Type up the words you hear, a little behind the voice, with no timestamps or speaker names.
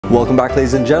Welcome back,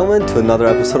 ladies and gentlemen, to another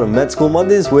episode of Med School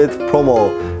Mondays with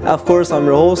Promo. Of course, I'm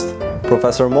your host,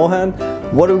 Professor Mohan.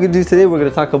 What are we going to do today? We're going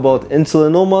to talk about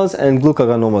Insulinomas and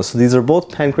Glucagonomas. So these are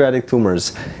both pancreatic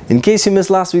tumors. In case you missed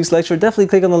last week's lecture, definitely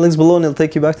click on the links below and it'll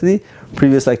take you back to the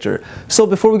previous lecture. So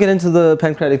before we get into the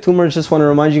pancreatic tumors, just want to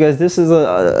remind you guys, this is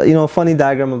a funny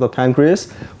diagram of the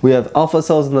pancreas. We have alpha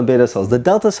cells and the beta cells. The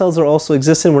delta cells are also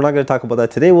existent. We're not going to talk about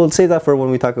that today. We'll save that for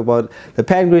when we talk about the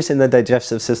pancreas and the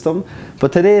digestive system.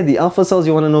 But today, the alpha cells,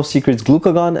 you want to know, secretes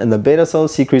glucagon, and the beta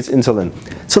cells secretes insulin.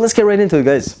 So let's get right into it,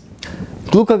 guys.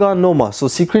 Glucagonoma, so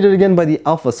secreted again by the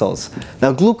alpha cells.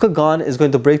 Now glucagon is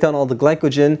going to break down all the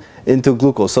glycogen into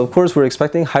glucose. So of course we're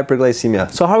expecting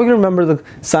hyperglycemia. So how are we going to remember the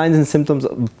signs and symptoms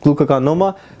of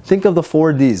glucagonoma? Think of the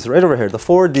 4 Ds, right over here, the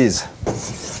 4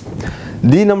 Ds.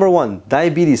 D number 1,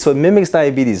 diabetes. So it mimics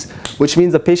diabetes, which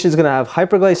means the patient is going to have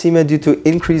hyperglycemia due to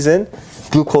increase in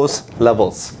glucose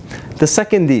levels. The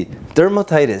second D,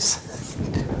 dermatitis.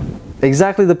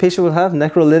 Exactly, the patient will have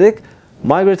necrolytic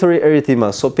migratory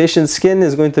erythema, so patient's skin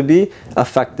is going to be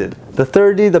affected. The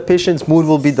third D, the patient's mood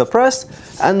will be depressed.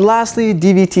 And lastly,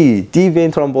 DVT, deep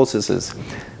vein thrombosis.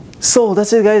 So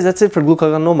that's it, guys, that's it for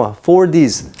glucagonoma, 4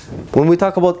 Ds. When we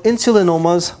talk about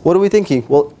insulinomas, what are we thinking?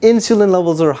 Well, insulin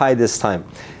levels are high this time.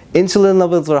 Insulin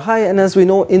levels are high, and as we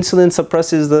know, insulin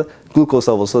suppresses the glucose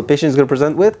levels. So the patient is going to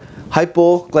present with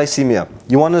hypoglycemia.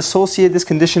 You want to associate this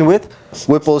condition with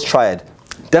Whipple's triad.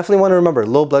 Definitely want to remember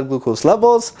low blood glucose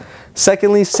levels.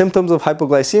 Secondly, symptoms of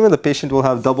hypoglycemia. The patient will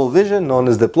have double vision, known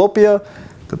as diplopia.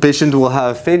 The patient will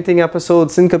have fainting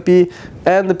episodes, syncope,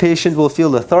 and the patient will feel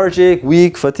lethargic,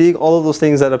 weak, fatigue, all of those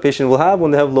things that a patient will have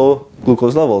when they have low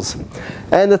glucose levels.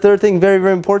 And the third thing, very,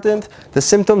 very important, the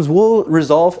symptoms will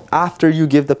resolve after you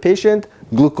give the patient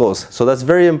glucose. So that's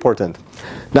very important.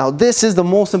 Now, this is the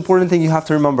most important thing you have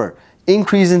to remember.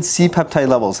 Increase in Cpeptide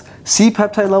levels.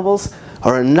 Cpeptide levels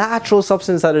are a natural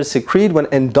substance that is secreted when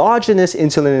endogenous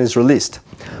insulin is released.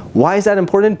 Why is that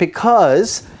important?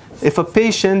 Because if a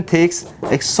patient takes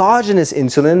exogenous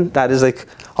insulin, that is like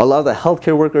a lot of the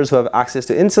healthcare workers who have access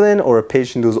to insulin, or a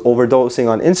patient who's overdosing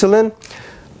on insulin,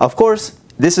 of course,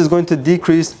 this is going to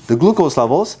decrease the glucose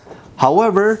levels.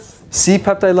 However,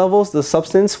 C-peptide levels, the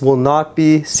substance, will not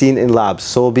be seen in labs.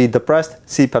 So it will be depressed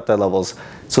C-peptide levels.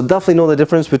 So definitely know the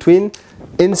difference between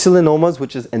insulinomas,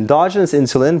 which is endogenous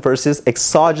insulin, versus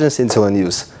exogenous insulin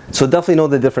use. So definitely know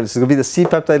the difference. It's going to be the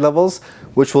C-peptide levels,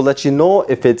 which will let you know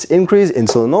if it's increased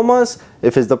insulinomas,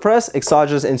 if it's depressed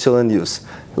exogenous insulin use.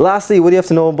 Lastly, what do you have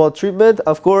to know about treatment?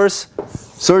 Of course,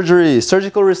 surgery,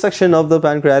 surgical resection of the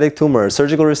pancreatic tumor,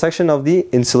 surgical resection of the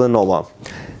insulinoma.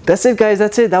 That's it, guys,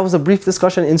 that's it. That was a brief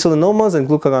discussion on insulinomas and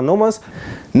glucagonomas.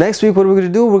 Next week, what we're going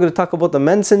to do, we're going to talk about the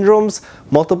MEN syndromes,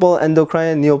 multiple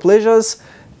endocrine neoplasias.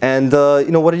 And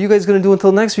what are you guys going to do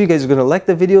until next week? You guys are going to like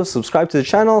the video, subscribe to the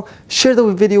channel, share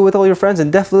the video with all your friends,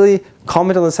 and definitely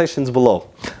comment on the sections below.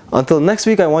 Until next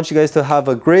week, I want you guys to have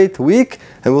a great week,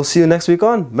 and we'll see you next week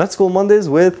on Med School Mondays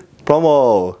with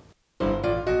Promo.